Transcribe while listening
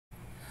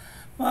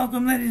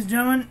Welcome, ladies and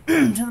gentlemen,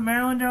 to the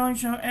Marilyn Darling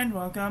Show, and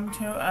welcome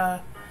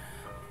to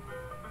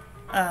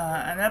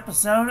an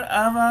episode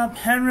of a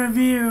pen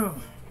review.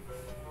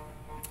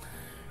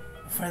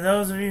 For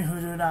those of you who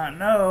do not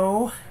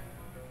know,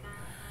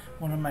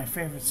 one of my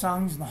favorite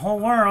songs in the whole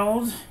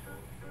world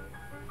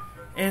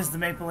is the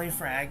Maple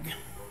Leaf Rag.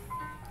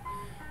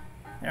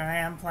 There I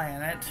am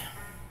playing it.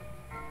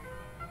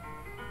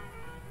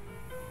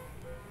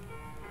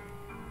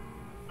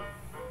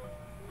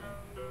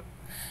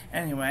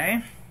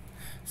 Anyway,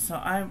 so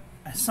I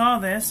saw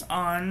this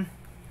on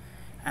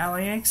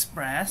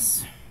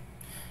AliExpress,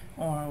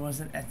 or was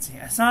it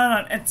Etsy? I saw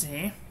it on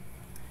Etsy,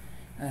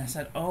 and I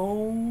said,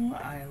 oh,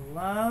 I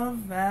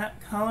love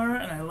that color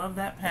and I love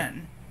that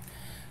pen.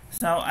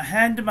 So I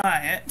had to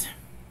buy it.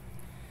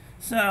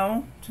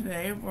 So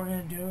today we're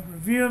going to do a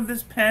review of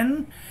this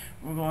pen.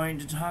 We're going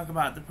to talk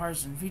about the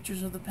parts and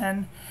features of the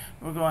pen.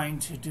 We're going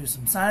to do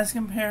some size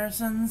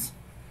comparisons,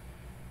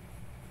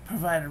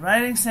 provide a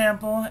writing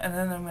sample, and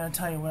then I'm going to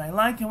tell you what I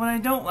like and what I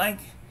don't like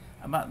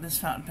about this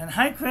fountain pen.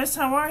 Hi Chris,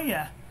 how are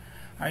you?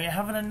 Are you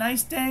having a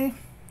nice day?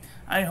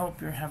 I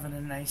hope you're having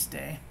a nice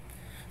day.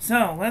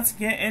 So let's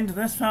get into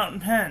this fountain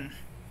pen.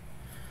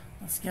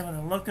 Let's give it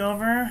a look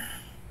over.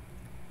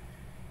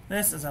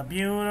 This is a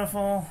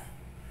beautiful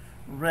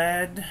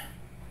red.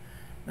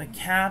 The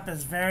cap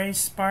is very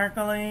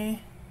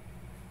sparkly,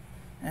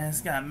 and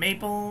it's got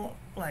maple,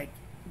 like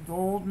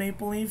gold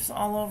maple leaves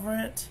all over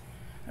it.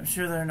 I'm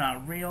sure they're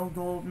not real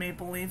gold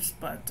maple leaves,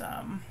 but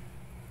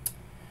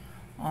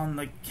on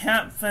the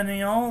cap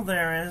finial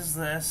there is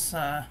this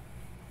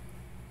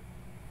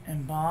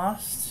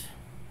embossed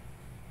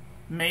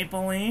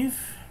maple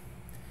leaf,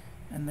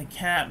 and the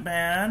cap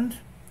band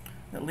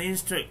that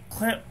leads to a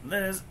clip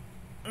that is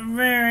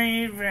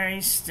very,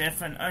 very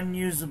stiff and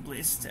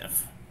unusably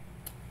stiff.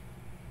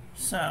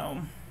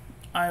 So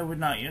I would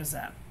not use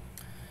that.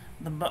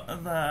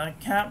 The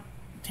cap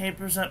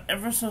tapers up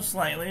ever so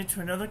slightly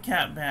to another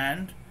cap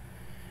band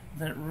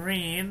that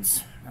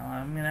reads, now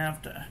I'm going to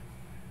have to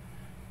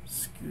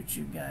scoot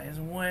you guys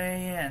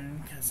way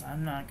in because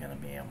I'm not going to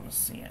be able to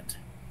see it.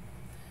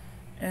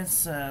 It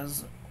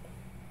says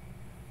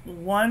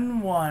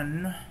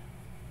 1-1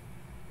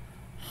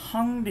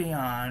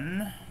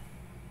 Hongdian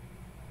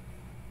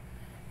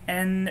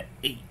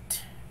N8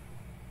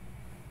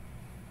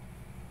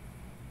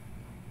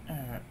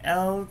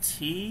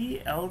 LT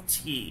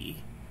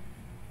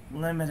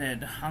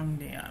Limited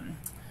Hongdian.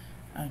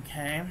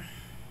 Okay.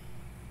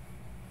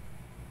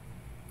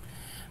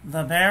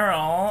 The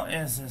barrel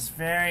is this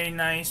very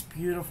nice,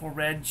 beautiful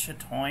red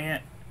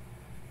chatoyant,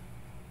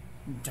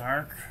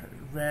 dark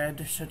red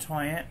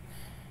chatoyant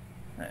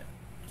that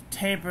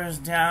tapers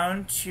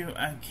down to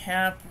a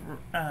cap,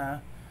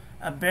 a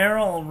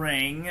barrel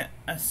ring,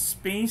 a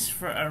space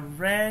for a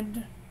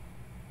red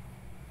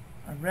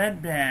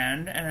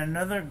band, and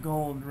another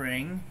gold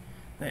ring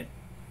that,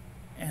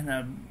 and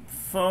a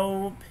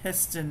faux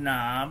piston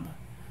knob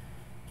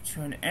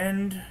to an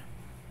end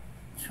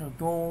to a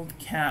gold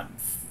cap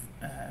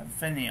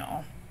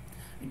finial,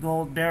 a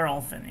gold barrel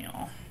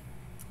finial.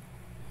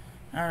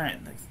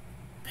 Alright, the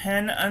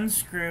pen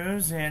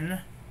unscrews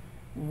in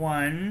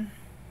 1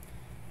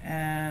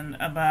 and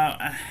about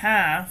a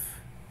half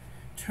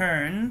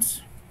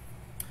turns.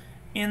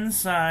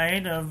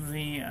 Inside of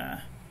the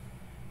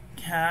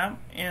cap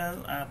is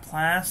a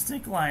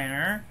plastic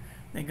liner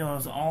that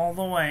goes all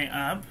the way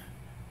up,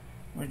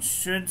 which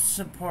should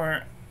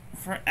support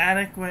for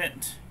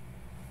adequate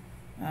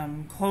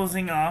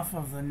closing off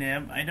of the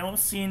nib. I don't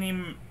see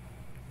any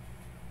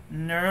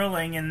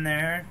knurling in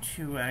there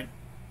to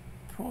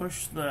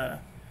push the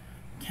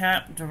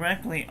cap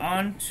directly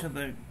onto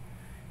the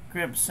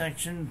grip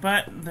section,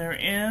 but there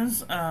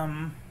is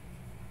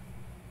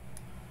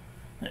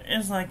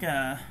like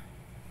a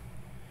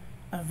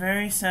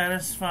very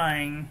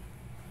satisfying,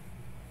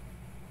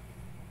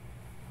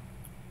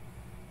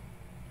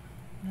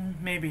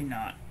 maybe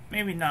not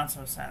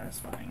so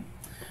satisfying,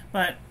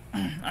 but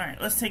alright,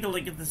 let's take a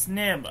look at this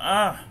nib.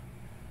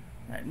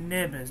 That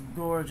nib is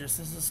gorgeous.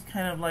 This is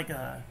kind of like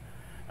a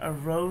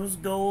rose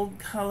gold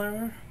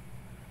color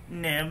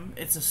nib.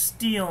 It's a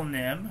steel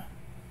nib.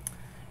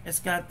 It's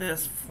got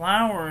this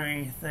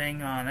flowery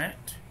thing on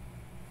it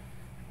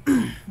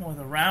with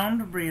a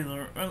round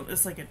breather.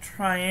 It's like a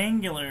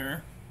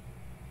triangular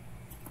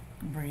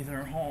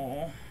breather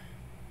hole.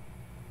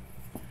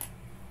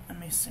 Let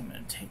me see, I'm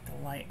going to take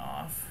the light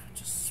off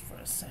just for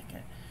a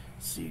second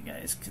so you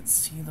guys can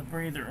see the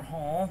breather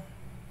hole.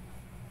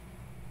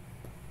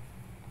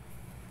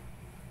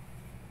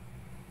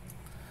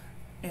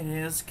 It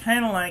is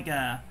kind of like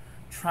a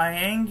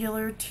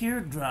triangular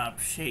teardrop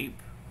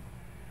shape,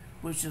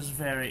 which is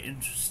very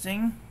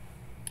interesting.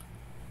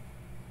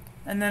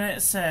 And then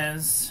it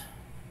says,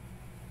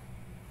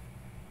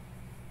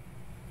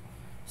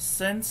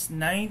 since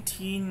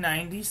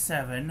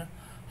 1997,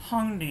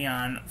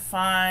 Hongdian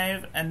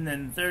 5 and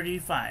then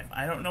 35.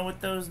 I don't know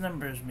what those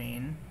numbers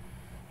mean,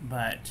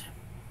 but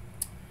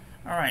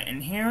alright,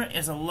 and here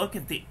is a look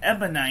at the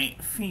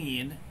ebonite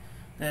feed.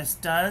 This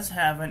does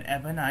have an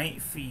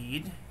ebonite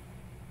feed,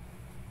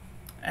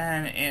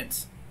 and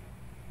it's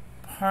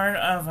part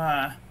of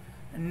a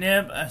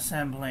nib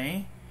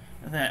assembly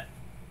that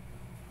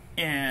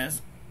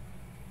is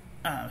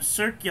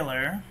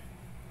circular,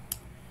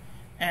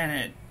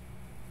 and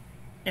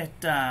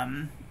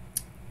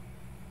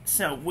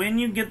so when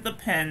you get the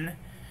pen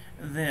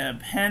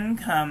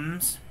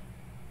comes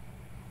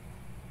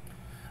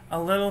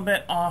a little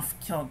bit off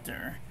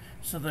kilter.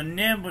 So the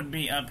nib would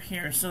be up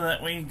here, so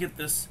that way you get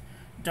this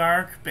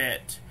dark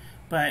bit,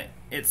 but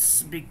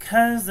it's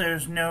because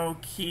there's no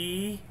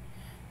key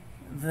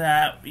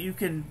that you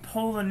can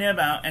pull the nib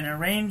out and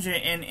arrange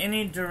it in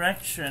any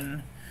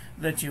direction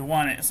that you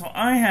want it. So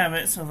I have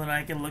it so that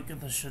I can look at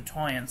the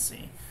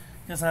chatoyancy,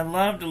 because I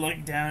love to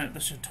look down at the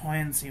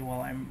chatoyancy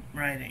while I'm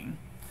writing.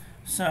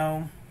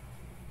 So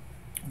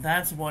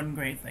that's one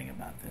great thing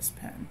about this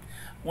pen.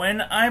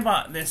 When I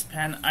bought this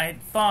pen, I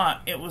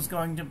thought it was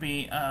going to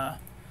be a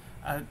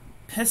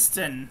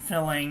piston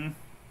filling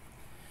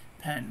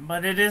pen,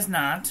 but it is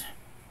not.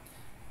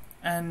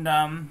 And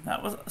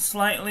that was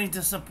slightly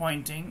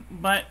disappointing,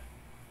 but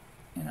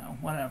you know,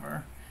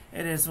 whatever.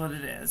 It is what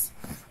it is.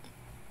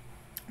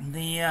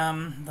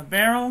 The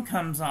barrel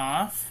comes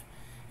off.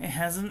 It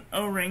has an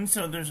O-ring,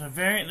 so there's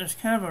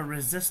kind of a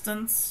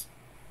resistance,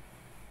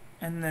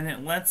 and then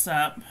it lets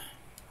up.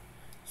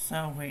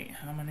 So wait,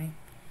 how many?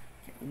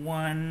 Okay,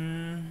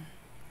 1,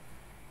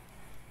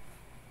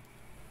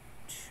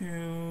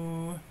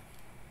 2,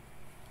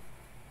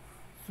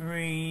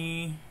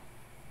 3,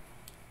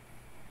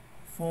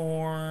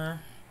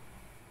 4,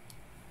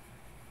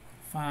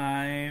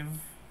 5,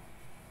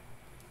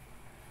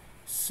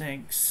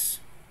 6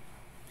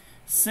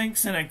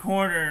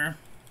 1/4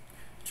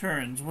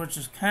 turns, which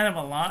is kind of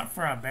a lot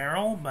for a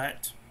barrel,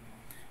 but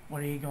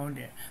what are you going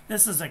to do?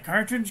 This is a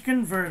cartridge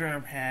converter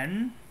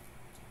pen.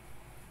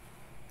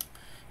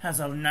 Has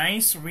a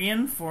nice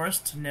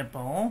reinforced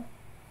nipple,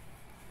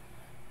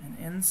 and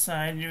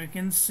inside you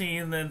can see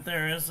that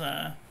there is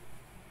a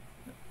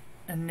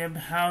nib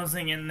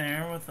housing in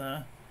there with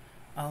a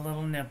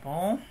little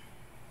nipple.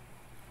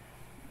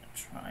 I'm gonna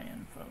try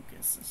and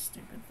focus this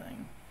stupid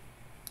thing.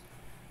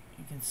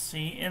 You can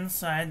see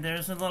inside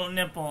there's a little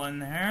nipple in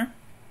there.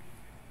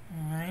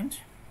 Alright.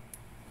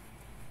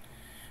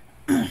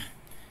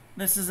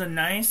 This is a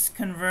nice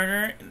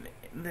converter.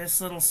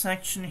 This little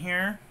section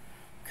here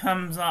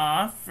comes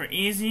off for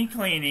easy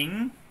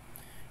cleaning.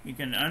 You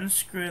can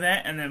unscrew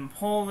that and then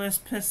pull this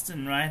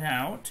piston right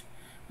out,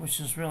 which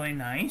is really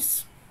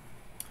nice.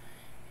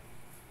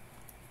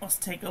 Let's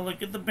take a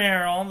look at the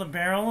barrel. The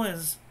barrel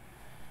is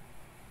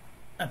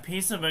a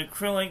piece of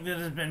acrylic that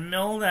has been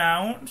milled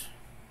out,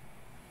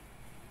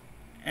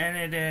 and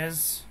it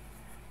is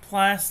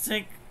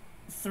plastic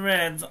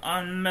threads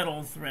on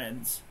metal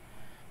threads.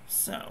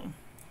 So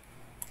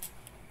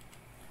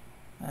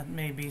that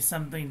may be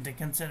something to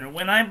consider.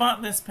 When I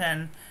bought this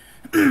pen,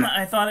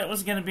 I thought it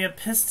was going to be a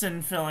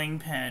piston filling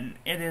pen.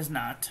 It is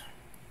not.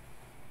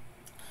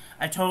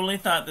 I totally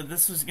thought that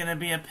this was going to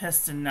be a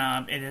piston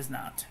knob. It is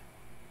not.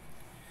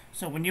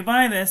 So when you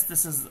buy this,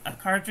 this is a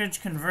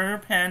cartridge converter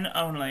pen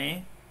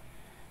only,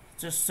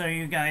 just so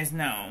you guys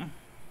know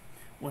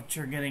what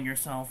you're getting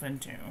yourself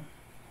into.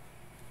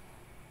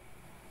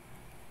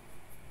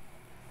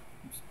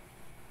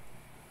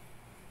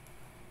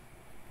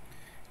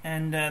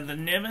 And the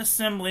nib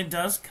assembly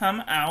does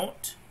come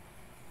out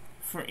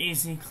for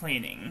easy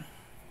cleaning.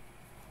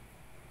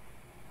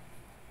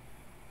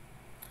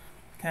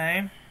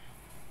 Okay.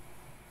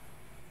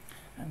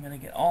 I'm going to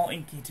get all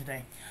inky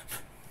today.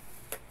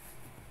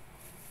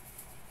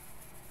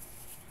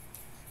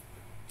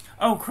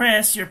 Oh,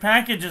 Chris, your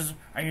package is...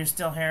 Are you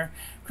still here?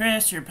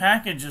 Chris, your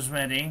package is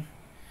ready.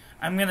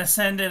 I'm going to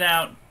send it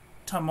out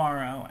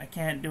tomorrow. I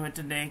can't do it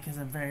today because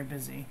I'm very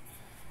busy.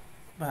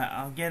 But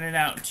I'll get it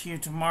out to you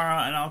tomorrow,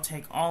 and I'll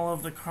take all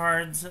of the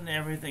cards and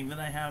everything that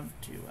I have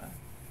to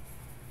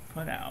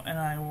put out. And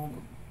I will...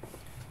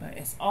 But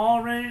it's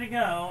all ready to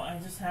go. I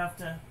just have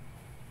to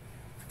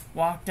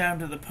walk down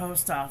to the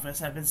post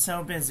office. I've been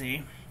so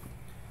busy.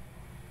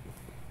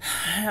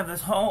 I have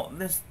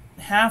this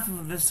half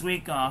of this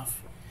week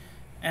off,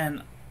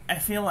 and I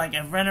feel like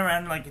I've run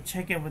around like a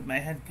chicken with my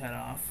head cut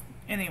off.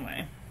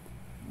 Anyway,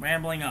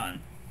 rambling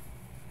on.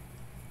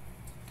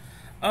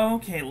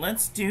 Okay,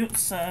 let's do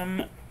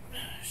some...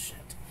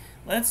 Shit.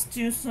 Let's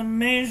do some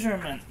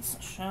measurements,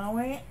 shall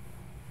we?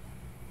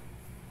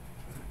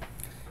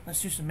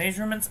 Let's do some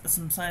measurements and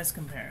some size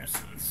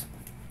comparisons.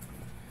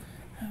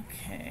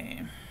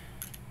 Okay.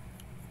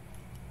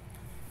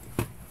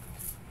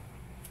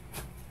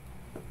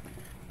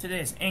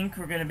 Today's ink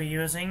we're going to be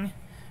using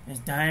is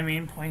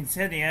Diamine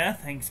Poinsettia.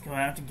 Thanks go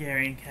out to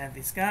Gary and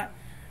Kathy Scott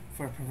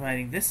for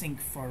providing this ink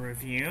for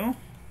review.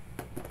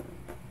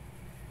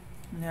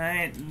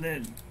 Now,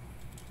 the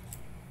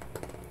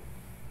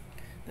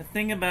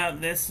thing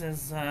about this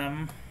is,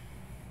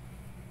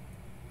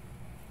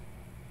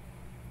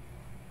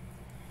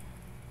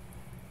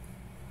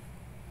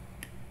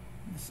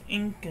 this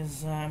ink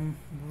is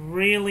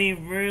really,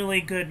 really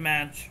good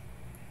match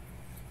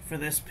for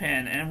this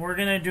pen, and we're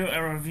gonna do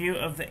a review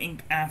of the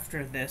ink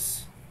after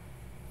this.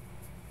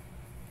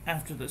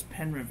 after this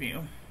pen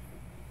review.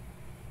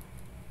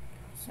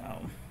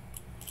 So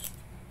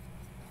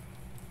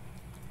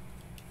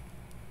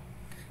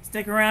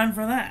stick around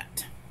for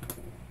that.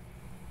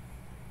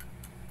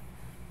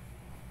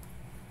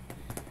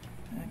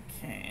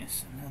 Okay,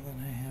 so now that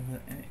I have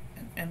an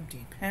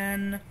empty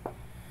pen,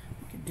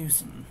 we can do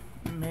some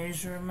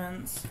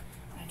measurements.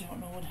 I don't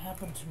know what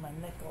happened to my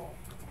nickel.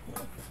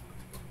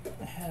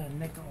 I had a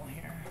nickel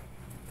here.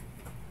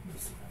 Let me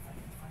see if I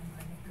can find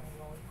my nickel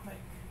really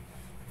quick.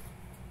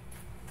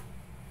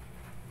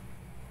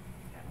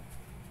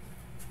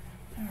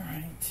 Yeah.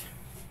 Alright.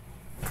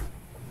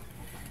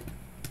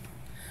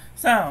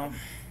 So,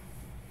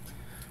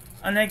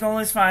 a nickel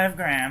is 5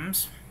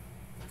 grams.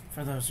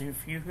 For those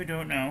of you who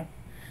don't know,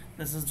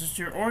 this is just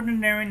your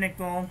ordinary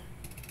nickel.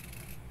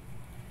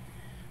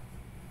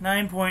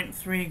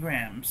 9.3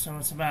 grams, so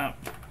it's about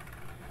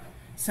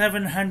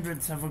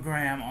 0.07 of a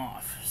gram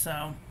off.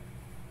 So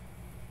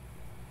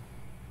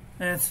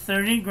that's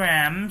 30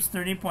 grams,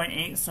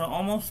 30.8, so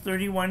almost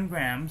 31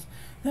 grams.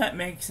 That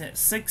makes it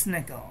 6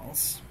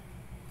 nickels.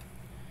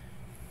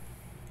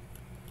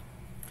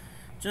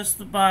 Just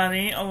the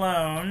body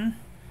alone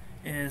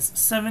is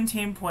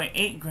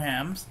 17.8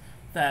 grams.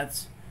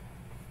 That's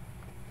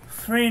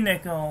 3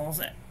 nickels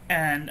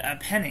and a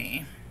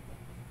penny.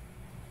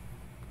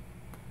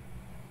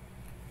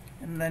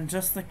 And then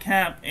just the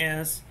cap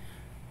is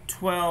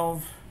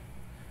 12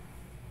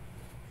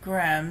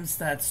 grams.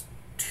 That's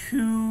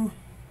 2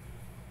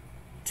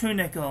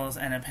 nickels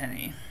and a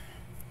penny.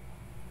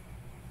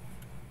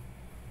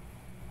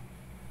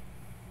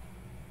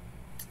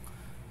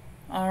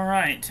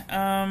 Alright,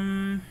 I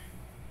think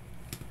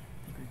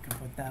we can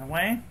put that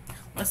away.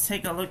 Let's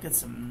take a look at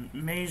some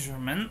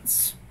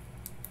measurements.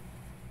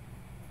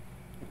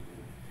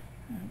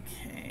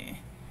 Okay,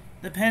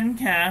 the pen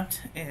cap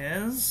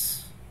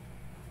is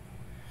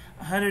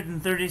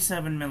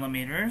 137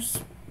 millimeters.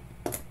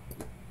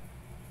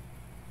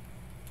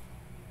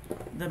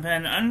 The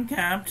pen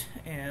uncapped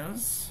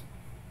is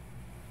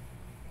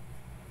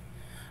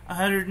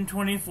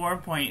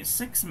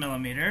 124.6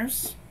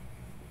 millimeters.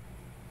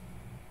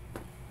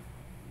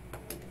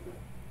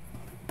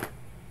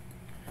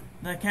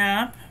 The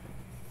cap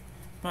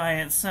by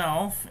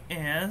itself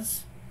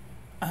is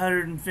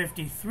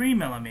 153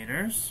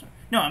 millimeters.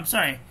 No, I'm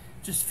sorry,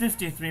 just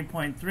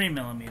 53.3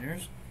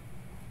 millimeters.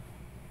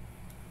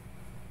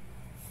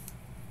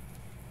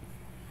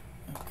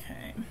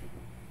 Okay.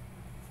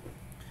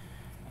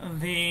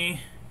 The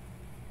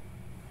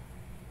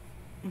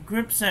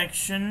grip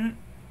section.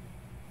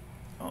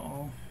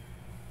 Uh-oh.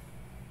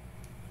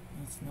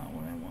 That's not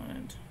what I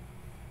wanted.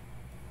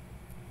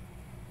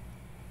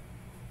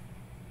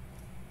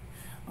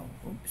 Oh,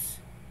 oops.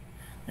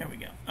 There we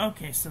go.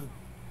 Okay, so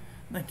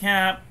the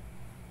cap,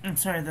 I'm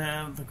sorry,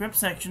 the grip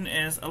section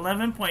is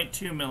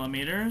 11.2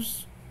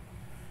 millimeters,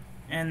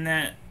 and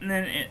then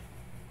it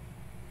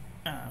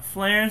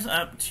flares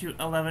up to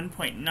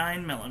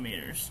 11.9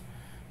 millimeters.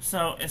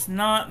 So it's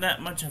not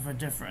that much of a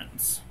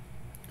difference.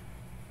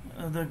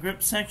 The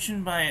grip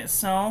section by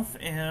itself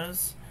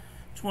is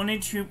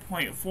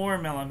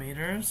 22.4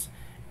 millimeters,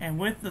 and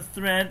with the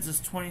threads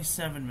is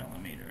 27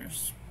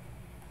 millimeters.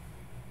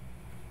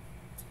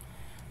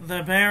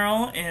 The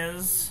barrel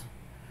is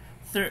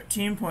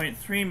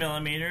 13.3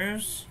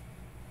 millimeters.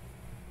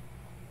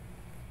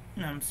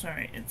 No, I'm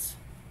sorry, it's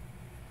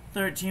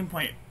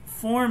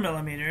 13.4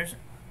 millimeters,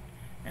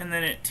 and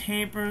then it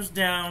tapers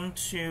down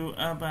to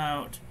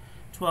about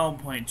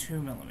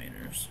 12.2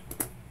 millimeters.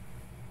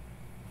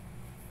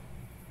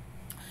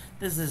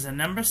 This is a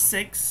number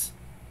 6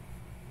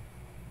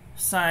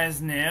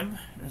 size nib.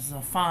 This is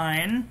a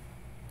fine.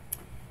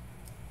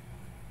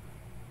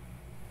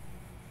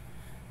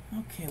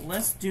 Okay,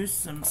 let's do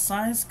some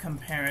size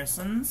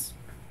comparisons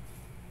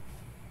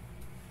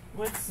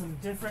with some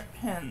different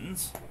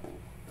pens.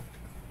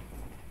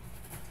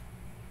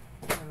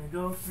 I'm going to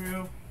go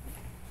through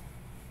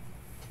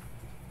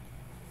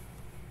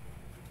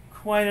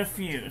quite a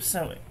few,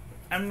 so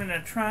I'm going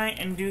to try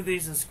and do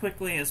these as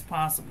quickly as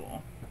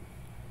possible.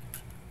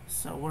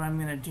 So what I'm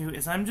going to do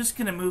is I'm just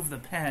going to move the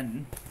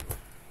pen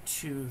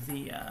to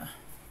the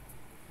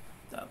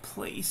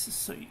place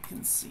so you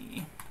can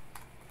see.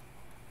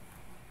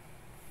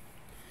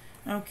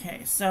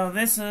 Okay, so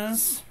this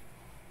is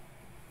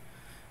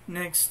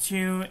next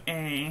to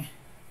a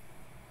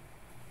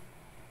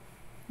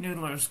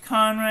Noodler's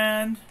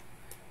Conrad.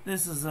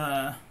 This is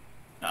a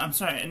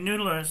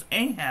Noodler's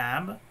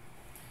Ahab.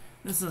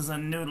 This is a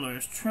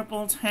Noodler's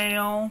Triple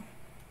Tail.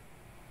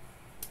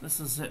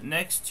 This is it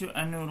next to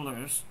a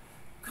Noodler's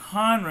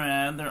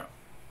Conrad.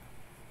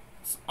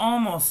 It's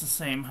almost the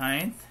same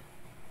height.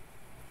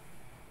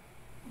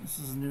 This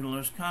is a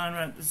Noodler's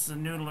Conrad. This is a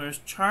Noodler's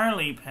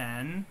Charlie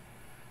pen.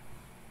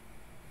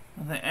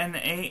 The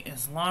N8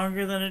 is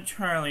longer than a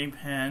Charlie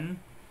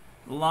pen,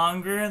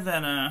 longer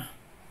than a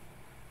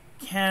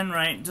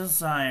Can-Write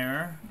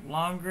Desire,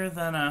 longer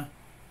than a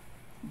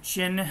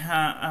Jane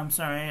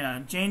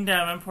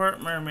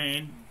Davenport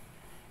Mermaid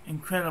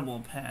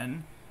Incredible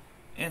pen.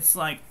 It's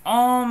like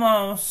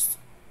almost,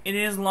 it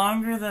is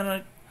longer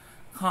than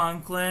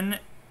Conklin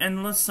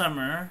Endless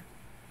Summer.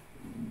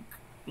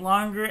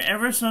 Longer,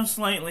 ever so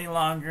slightly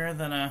longer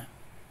than a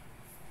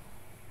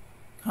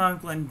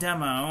Conklin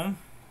Demo.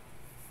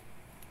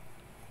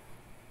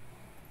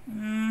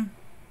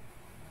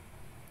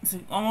 It's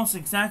almost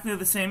exactly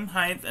the same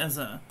height as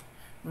a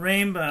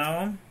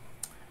Rainbow.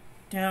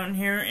 Down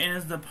here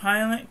is the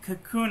Pilot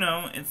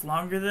Kakuno. It's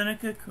longer than a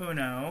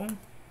Kakuno.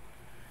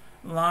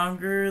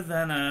 Longer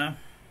than a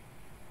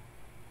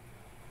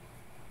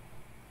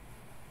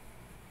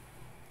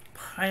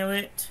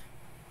Pilot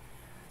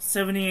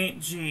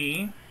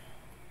 78G.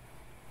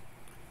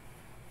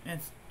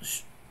 It's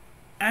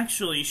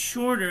actually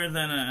shorter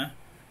than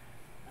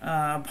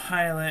a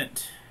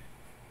Pilot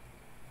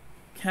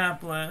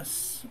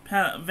Capless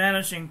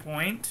Vanishing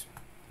Point.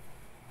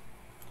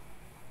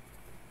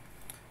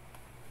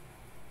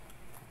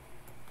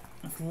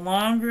 It's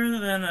longer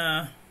than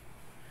a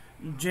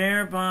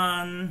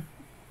Jerbon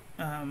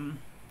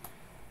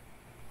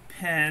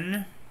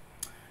pen.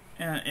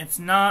 It's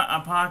not a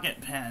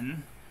pocket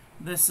pen.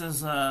 This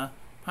is a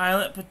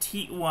Pilot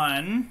Petite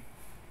 1.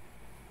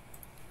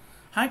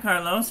 Hi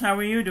Carlos, how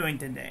are you doing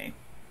today?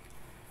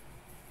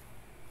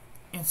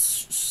 It's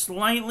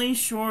slightly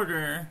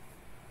shorter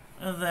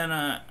than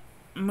a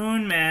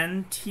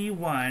Moonman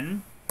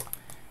T1.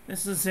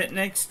 This is it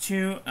next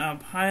to a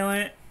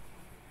Pilot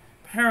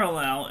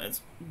Parallel.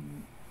 It's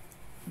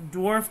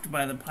dwarfed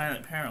by the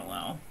Pilot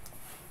Parallel.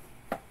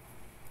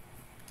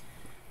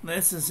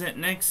 This is it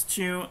next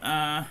to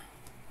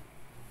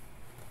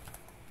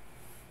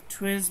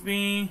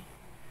TWSBI.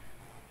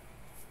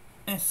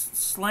 It's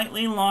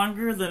slightly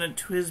longer than a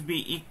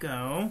TWSBI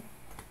Eco.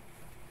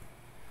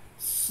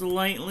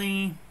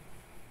 Slightly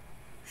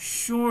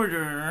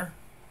shorter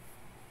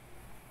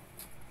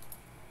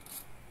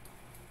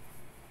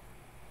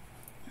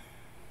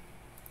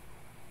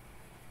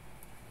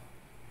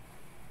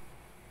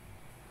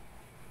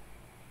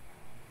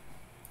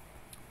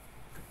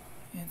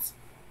It's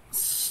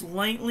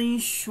slightly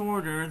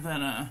shorter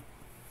than a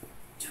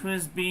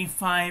TWSBI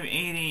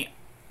 580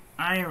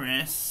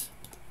 Iris.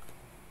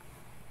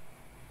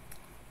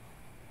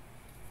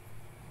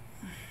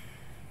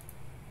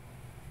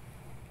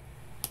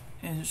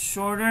 It's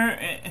shorter,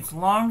 it's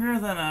longer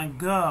than a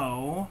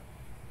Go.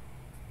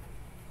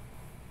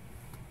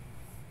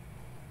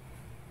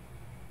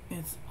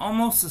 It's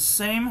almost the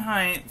same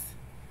height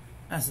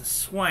as a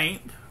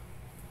Swipe.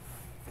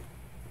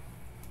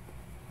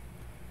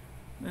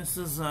 This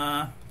is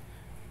a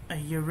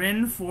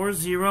Urin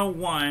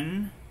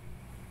 401.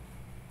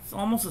 It's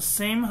almost the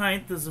same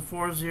height as a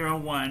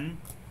 401.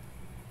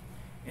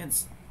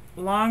 It's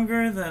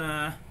longer than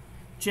a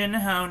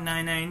Jinhao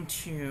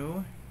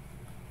 992.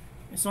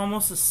 It's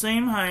almost the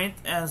same height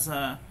as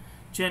a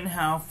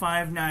Jinhao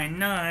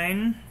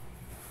 599.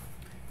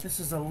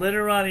 This is a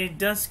Literati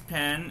desk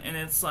pen, and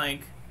it's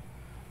like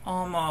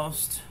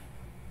almost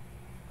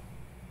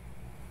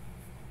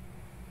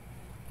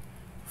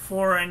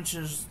 4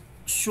 inches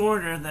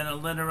shorter than a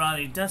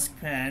Literati desk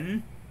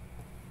pen.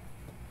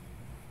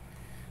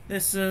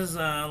 This is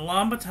a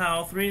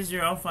Lombatau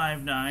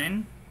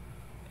 3059.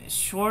 It's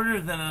shorter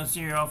than a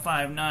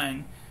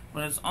 059,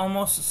 but it's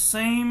almost the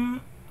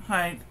same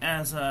height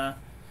as a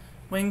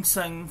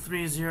Wingsung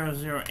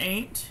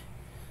 3008.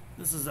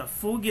 This is a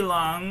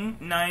Fugilang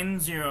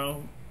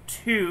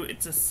 902.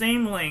 It's the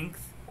same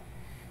length.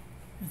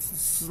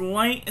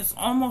 It's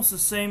almost the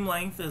same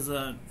length as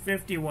a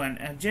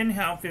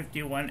Jinhao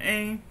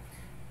 51A.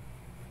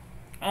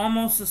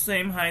 Almost the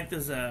same height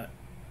as a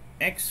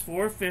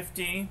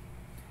X450,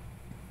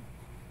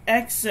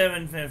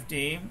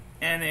 X750,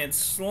 and it's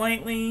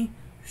slightly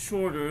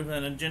shorter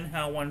than a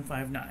Jinhao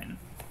 159.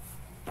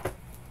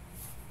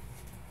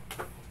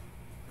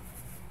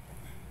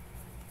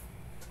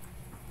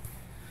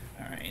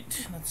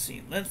 Alright, let's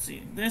see.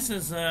 This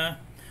is a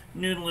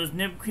Noodler's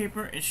Nib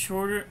Creeper. It's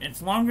shorter,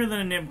 it's longer than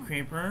a Nib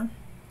Creeper.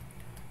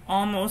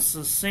 Almost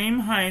the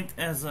same height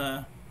as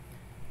a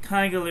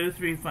Kaigaloo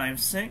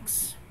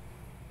 356.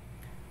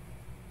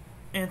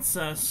 It's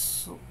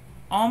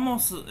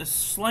almost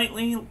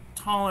slightly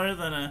taller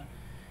than a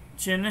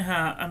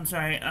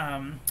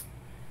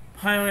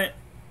Pilot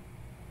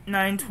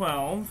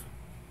 912.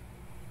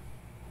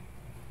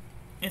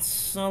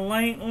 It's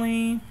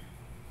the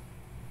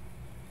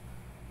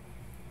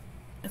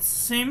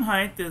same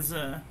height as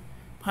a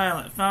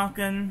Pilot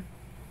Falcon,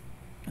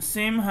 the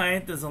same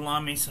height as a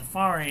Lamy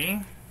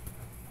Safari.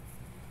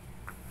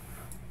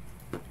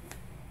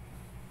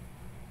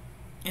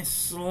 It's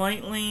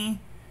slightly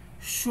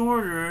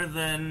shorter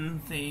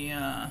than the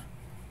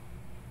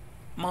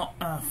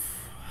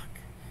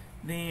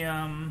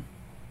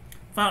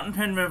Fountain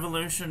Pen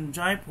Revolution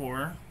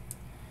Jaipur.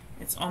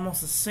 It's almost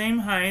the same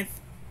height.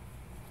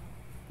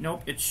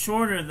 Nope, it's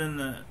shorter than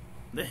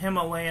the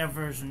Himalaya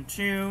version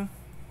 2.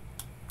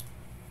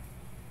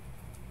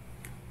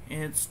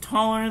 It's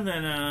taller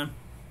than a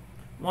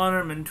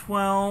Waterman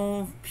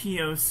 12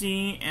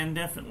 POC, and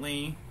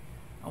definitely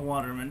a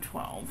Waterman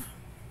 12.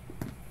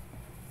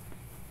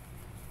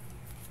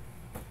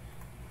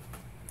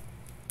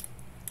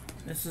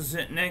 This is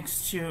it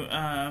next to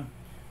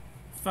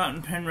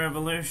Fountain Pen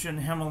Revolution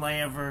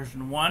Himalaya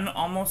version 1,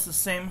 almost the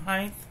same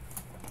height.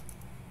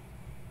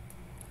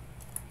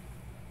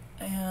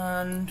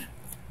 And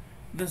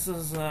this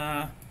is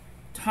a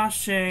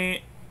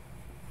Tache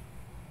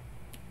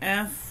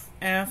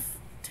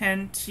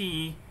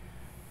FF10T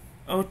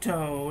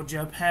Oto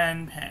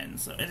Japan pen,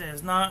 so it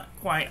is not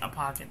quite a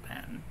pocket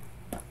pen.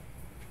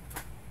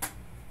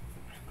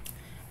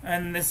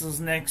 And this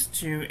is next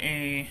to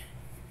a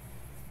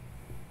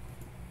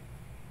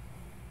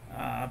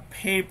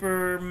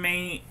Paper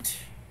Mate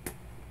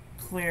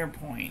Clear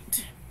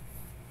Point.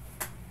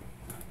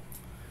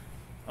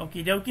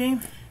 Okie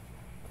dokie.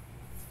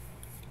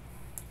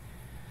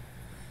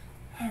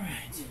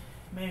 Alright,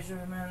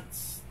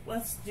 measurements.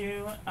 Let's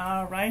do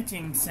a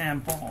writing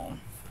sample.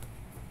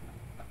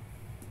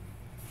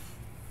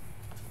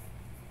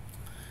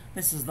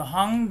 This is the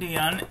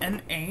Hongdian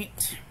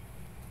N8.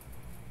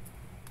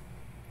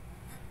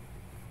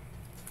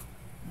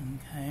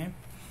 Okay.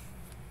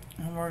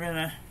 And we're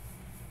gonna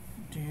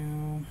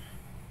do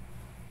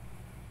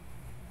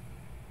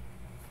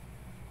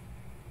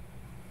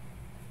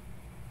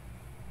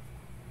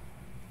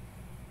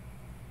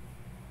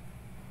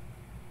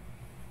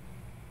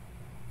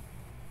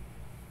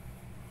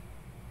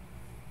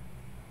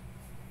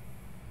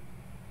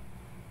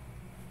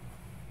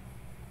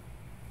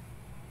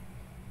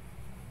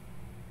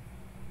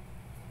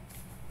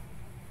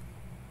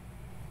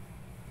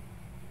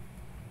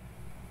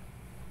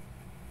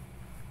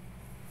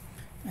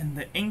and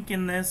the ink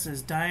in this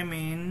is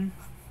diamine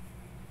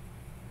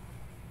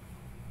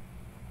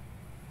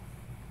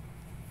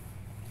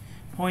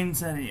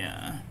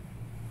poinsettia.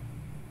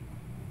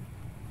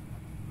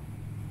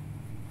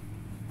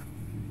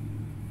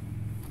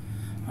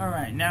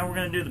 Alright, now we're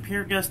going to do the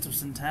Pierre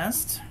Gustafson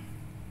test.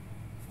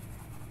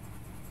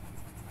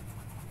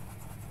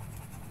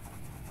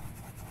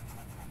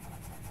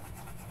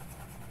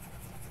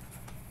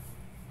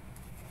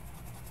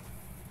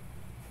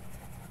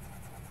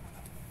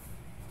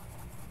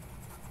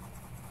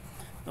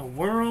 The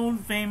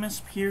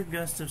world-famous Pierre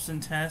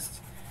Gustafson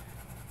test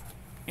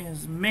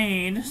is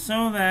made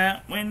so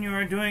that when you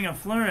are doing a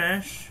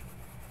flourish,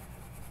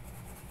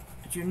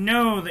 that you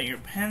know that your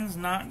pen's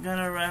not going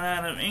to run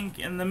out of ink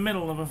in the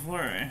middle of a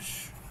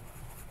flourish.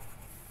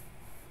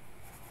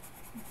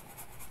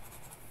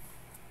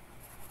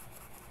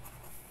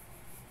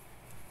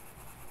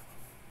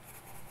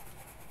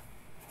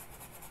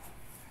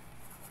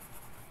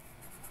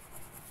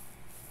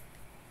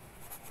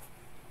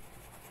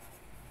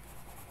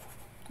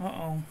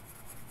 Uh-oh.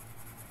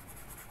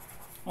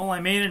 Well,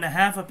 I made it a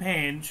half a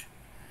page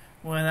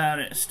without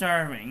it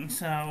starving,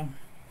 so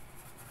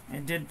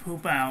it did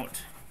poop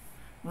out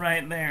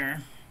right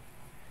there.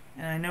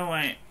 And I know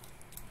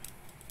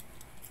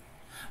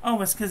oh,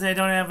 it's because I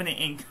don't have any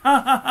ink.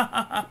 Ha ha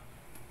ha ha!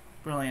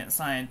 Brilliant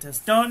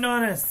scientist. Don't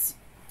notice!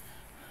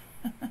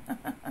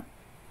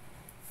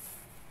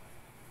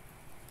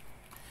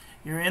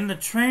 You're in the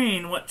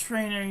train. What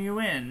train are you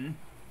in?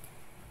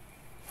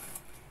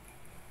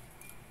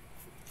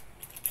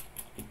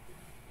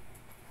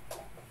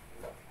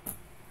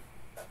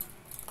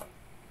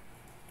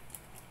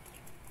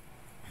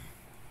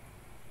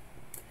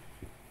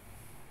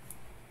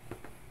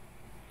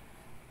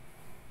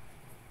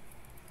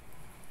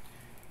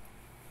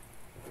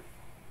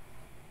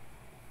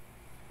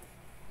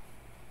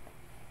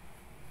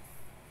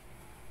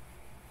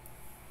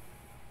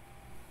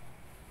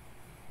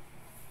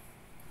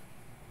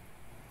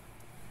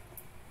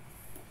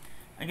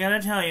 I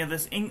gotta tell you,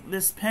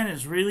 this pen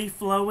is really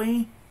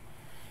flowy,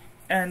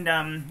 and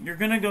you're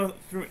gonna go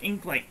through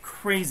ink like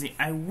crazy.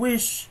 I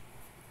wish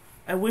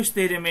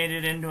they'd have made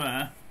it into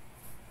a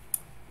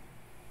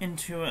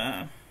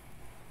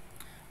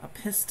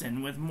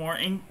piston with more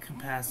ink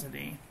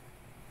capacity.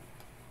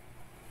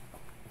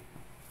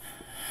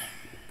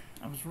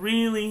 I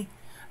really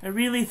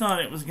thought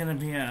it was gonna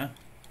be a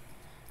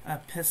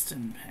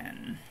piston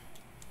pen.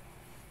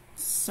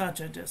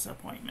 Such a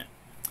disappointment.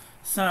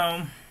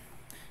 So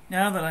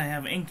now that I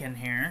have ink in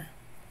here,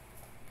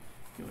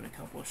 give it a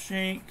couple of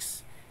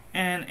shakes,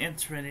 and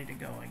it's ready to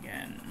go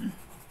again.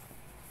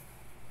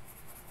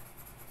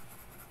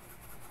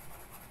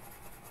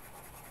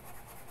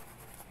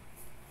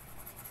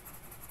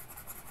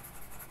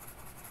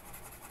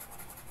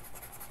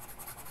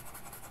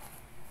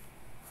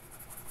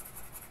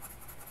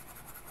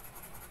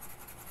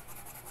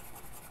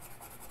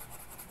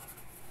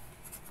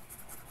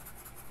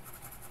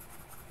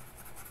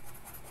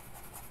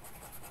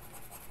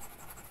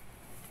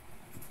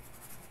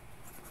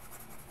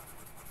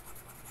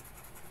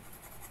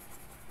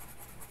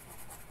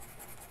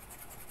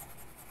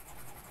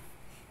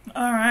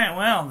 Alright,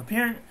 well,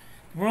 the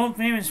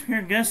world-famous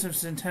Pierre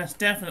Gustafson test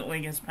definitely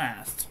gets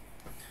passed.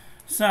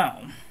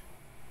 So,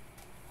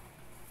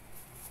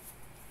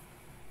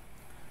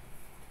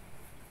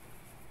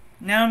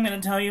 now I'm going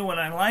to tell you what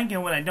I like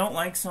and what I don't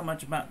like so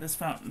much about this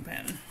fountain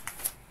pen.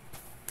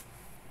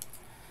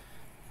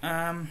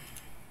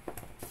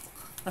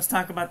 Let's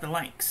talk about the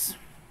likes.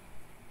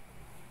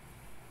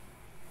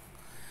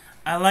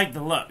 I like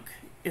the look.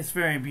 it's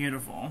very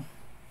beautiful.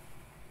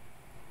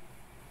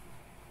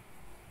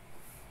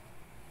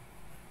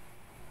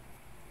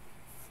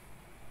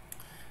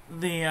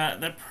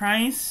 The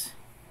price,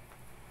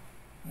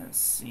 let's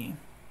see,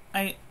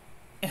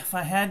 if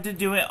I had to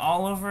do it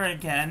all over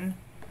again,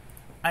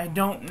 I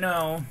don't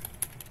know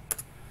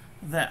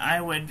that I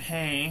would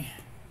pay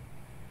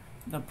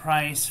the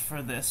price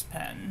for this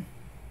pen.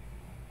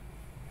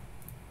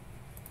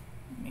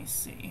 Let me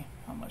see,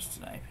 how much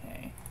did I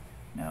pay?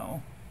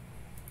 No.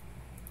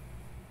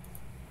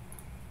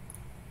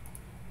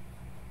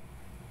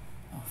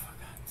 Oh, for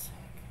God's sake.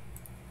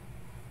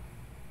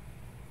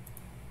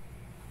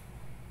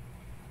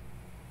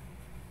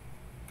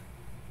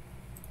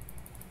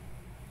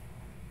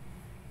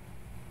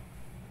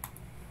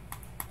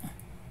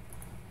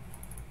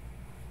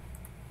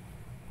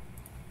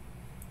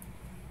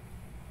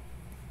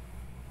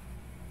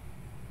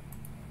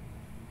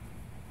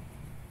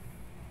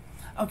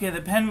 Okay,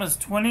 the pen was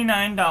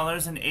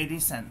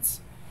 $29.80,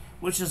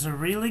 which is a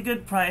really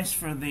good price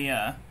for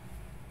the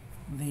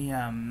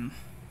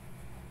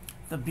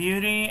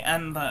beauty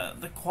and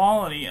the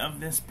quality of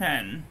this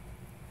pen.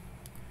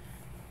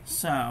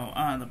 So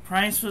the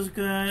price was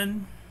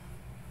good.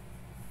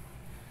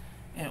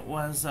 It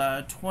was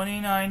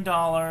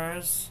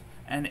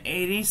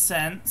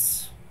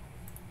 $29.80,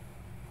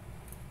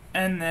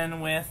 and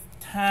then with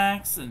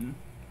tax and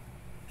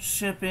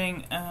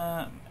shipping,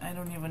 I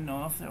don't even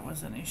know if there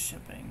was any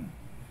shipping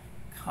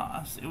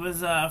cost. It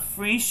was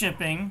free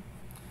shipping.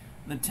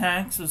 The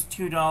tax was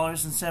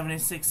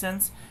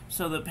 $2.76,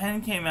 so the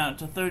pen came out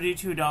to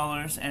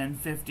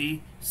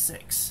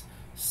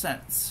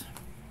 $32.56.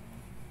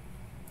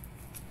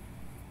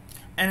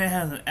 And it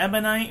has an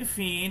ebonite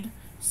feed,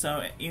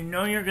 so you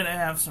know you're going to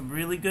have some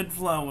really good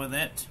flow with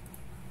it.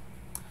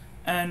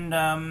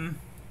 And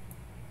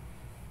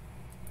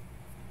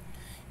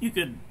you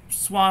could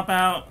swap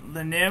out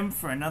the nib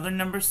for another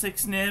number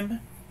 6 nib.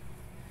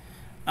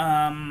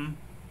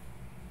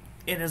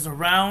 It is a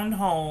round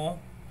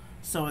hole,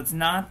 so it's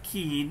not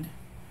keyed,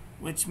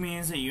 which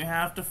means that you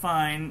have to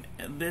find,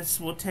 this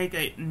will take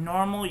a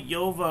normal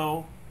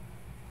Yovo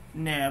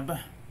nib,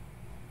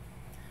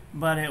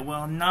 but it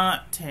will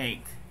not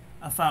take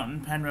a Fountain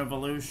Pen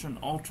Revolution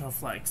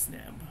Ultraflex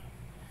nib,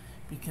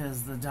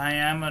 because the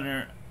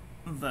diameter,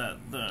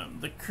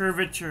 the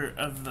curvature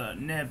of the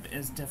nib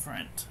is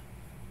different.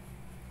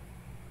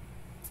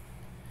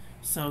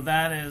 So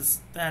that is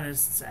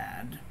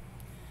sad.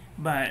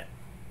 But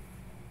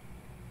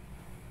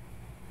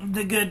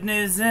the good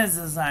news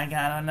is I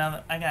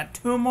got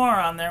 2 more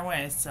on their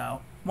way,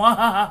 so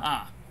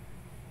wahaha.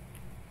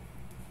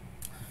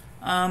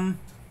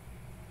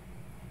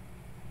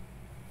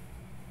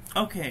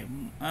 Okay,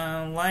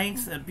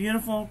 likes, a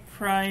beautiful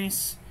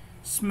price,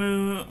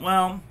 smooth,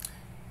 well,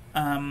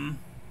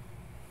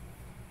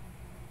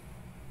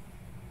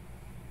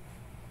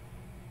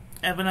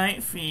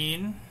 ebonite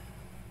feed.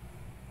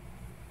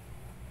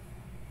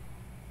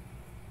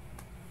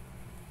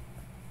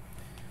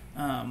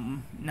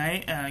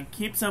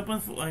 Keeps up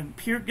with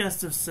pure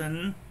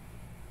Gustafson.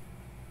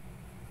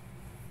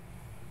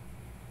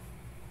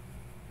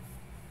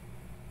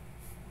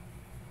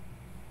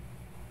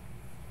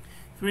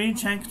 Three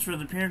checks for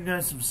the pure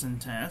Gustafson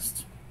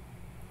test.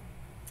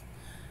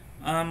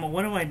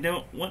 What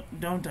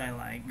don't I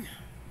like?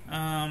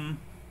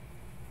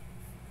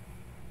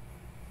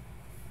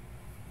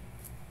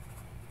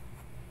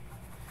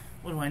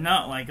 What do I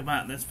not like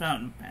about this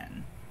fountain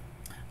pen?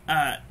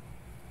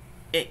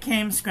 It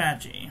came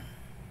scratchy.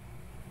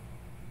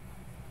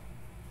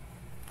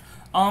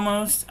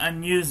 Almost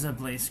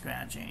unusably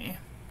scratchy.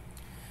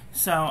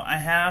 So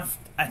I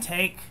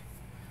take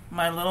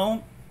my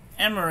little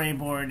emery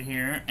board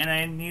here, and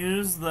I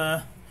use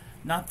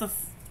not the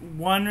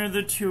 1 or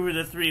the 2 or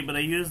the 3, but I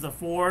use the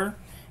 4,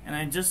 and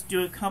I just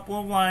do a couple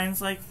of lines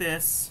like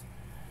this,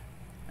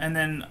 and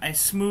then I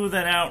smooth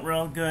it out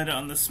real good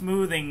on the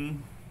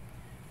smoothing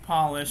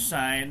polish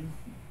side,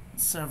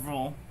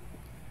 several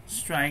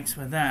strikes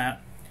with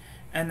that,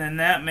 and then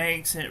that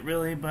makes it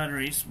really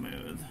buttery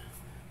smooth.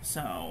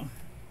 So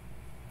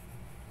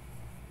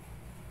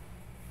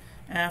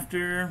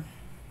after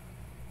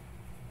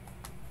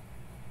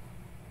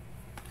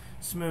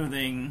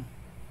smoothing,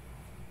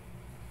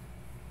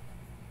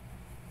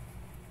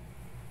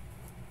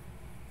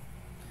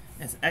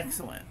 it's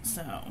excellent.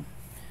 So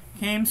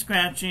came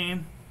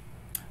scratchy.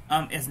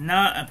 It's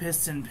not a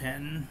piston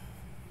pen.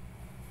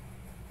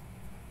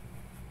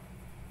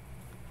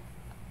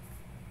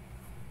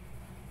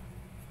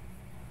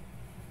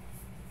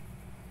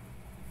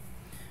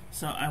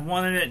 So I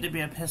wanted it to be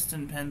a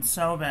piston pen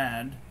so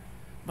bad,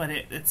 but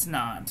it's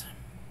not.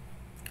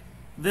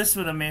 This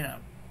would have made a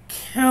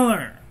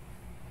killer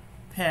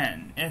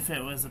pen if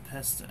it was a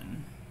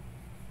piston.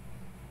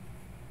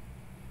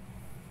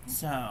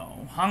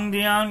 So,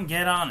 Hongdian,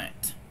 get on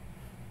it.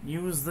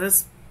 Use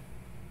this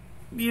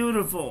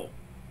beautiful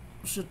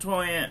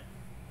chatoyant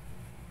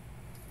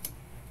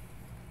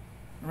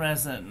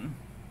resin.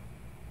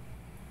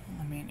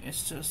 I mean,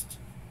 it's just,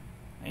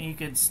 you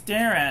could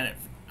stare at it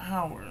for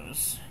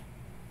hours.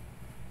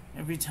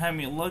 Every time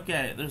you look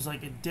at it, there's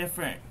like a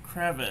different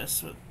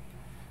crevice with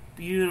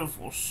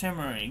beautiful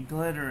shimmery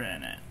glitter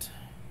in it.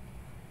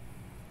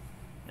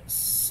 It's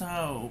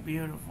so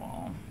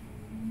beautiful.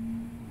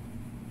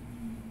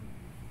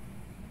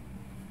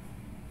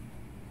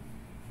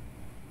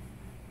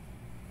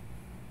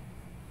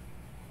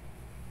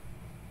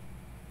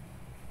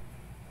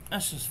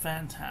 That's just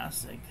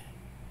fantastic.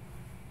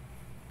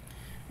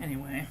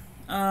 Anyway,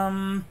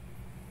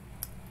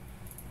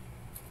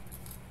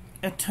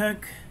 it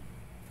took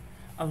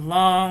a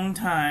long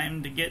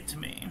time to get to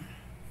me.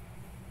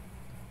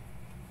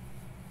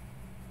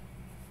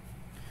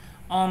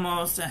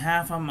 Almost a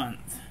half a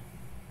month.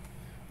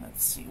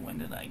 Let's see, when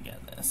did I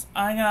get this?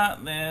 I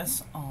got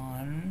this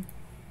on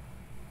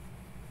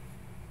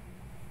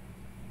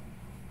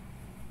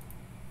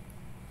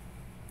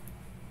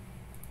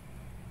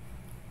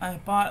I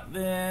bought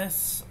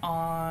this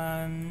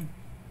on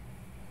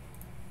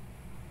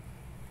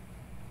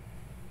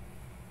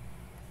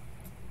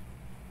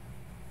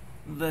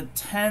the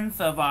 10th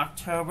of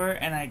October,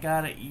 and I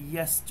got it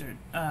yesterday.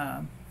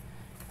 I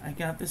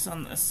got this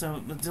on the,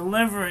 so the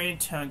delivery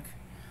took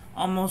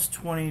almost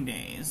 20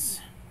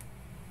 days.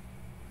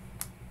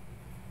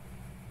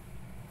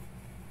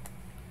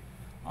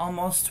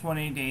 Almost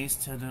 20 days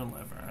to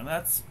deliver.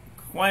 That's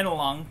quite a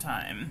long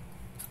time.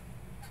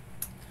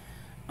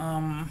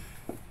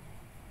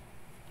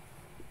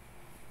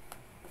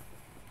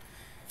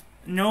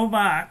 No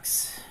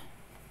box.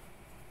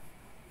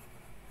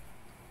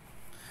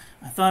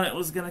 I thought it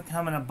was going to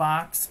come in a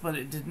box, but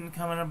it didn't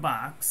come in a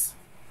box.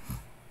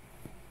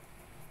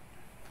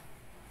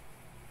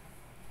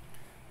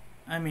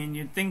 I mean,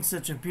 you'd think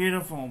such a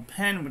beautiful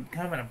pen would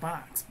come in a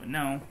box, but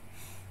no.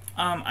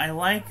 I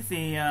like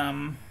the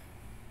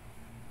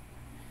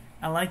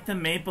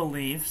maple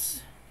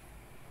leaves.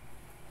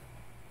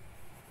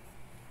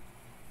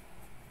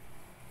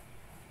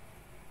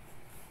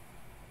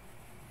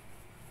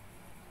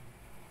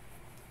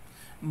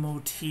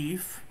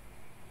 Motif.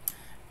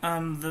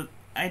 The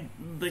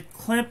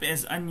clip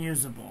is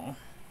unusable.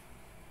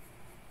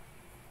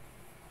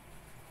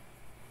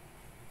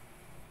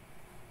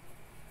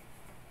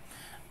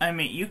 I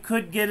mean, you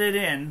could get it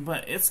in,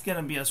 but it's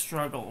gonna be a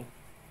struggle.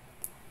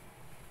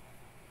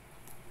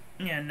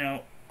 Yeah,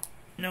 no,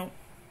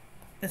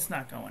 it's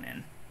not going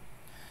in.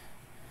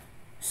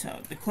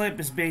 So the clip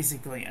is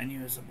basically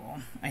unusable.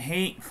 I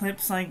hate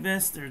clips like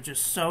this. They're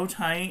just so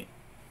tight.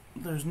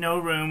 There's no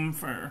room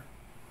to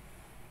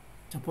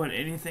put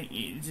anything.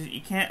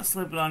 You can't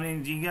slip it on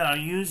in. You gotta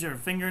use your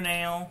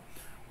fingernail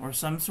or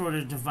some sort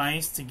of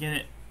device to get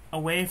it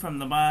away from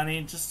the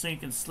body, just so you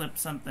can slip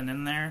something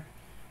in there.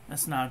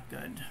 That's not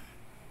good.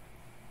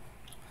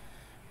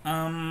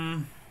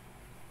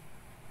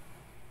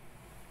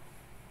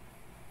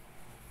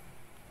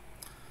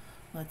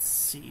 Let's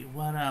see,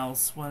 what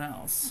else?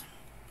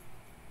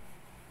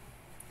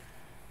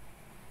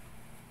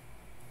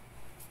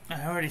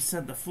 I already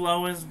said the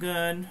flow is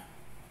good.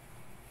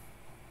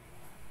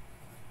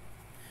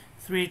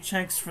 3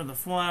 checks for the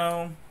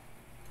flow.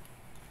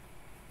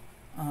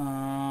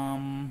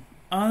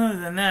 Other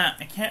than that,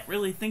 I can't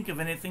really think of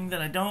anything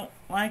that I don't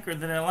like or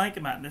that I like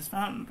about this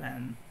fountain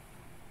pen.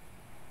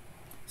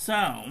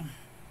 So,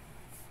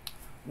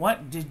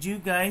 what did you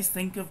guys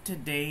think of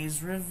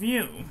today's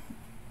review?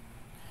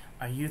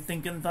 Are you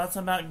thinking thoughts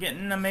about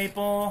getting a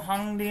Maple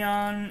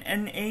Hongdian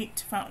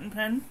N8 fountain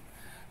pen?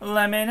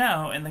 Let me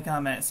know in the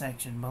comment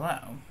section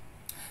below.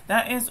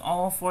 That is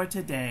all for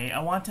today. I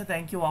want to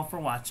thank you all for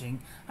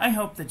watching. I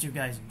hope that you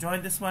guys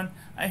enjoyed this one.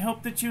 I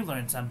hope that you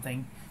learned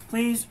something.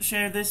 Please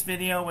share this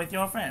video with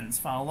your friends.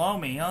 Follow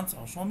me on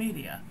social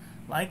media.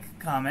 Like,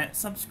 comment,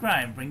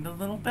 subscribe, ring the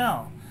little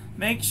bell.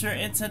 Make sure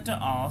it's set to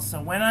all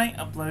so when I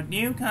upload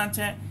new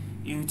content,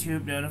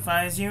 YouTube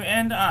notifies you,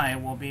 and I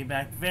will be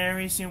back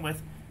very soon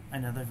with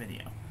another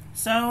video.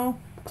 So,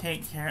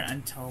 take care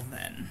until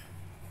then.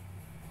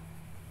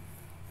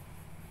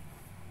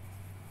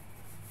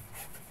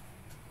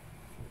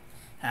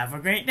 Have a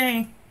great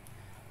day.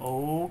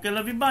 Okay,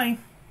 love you, bye.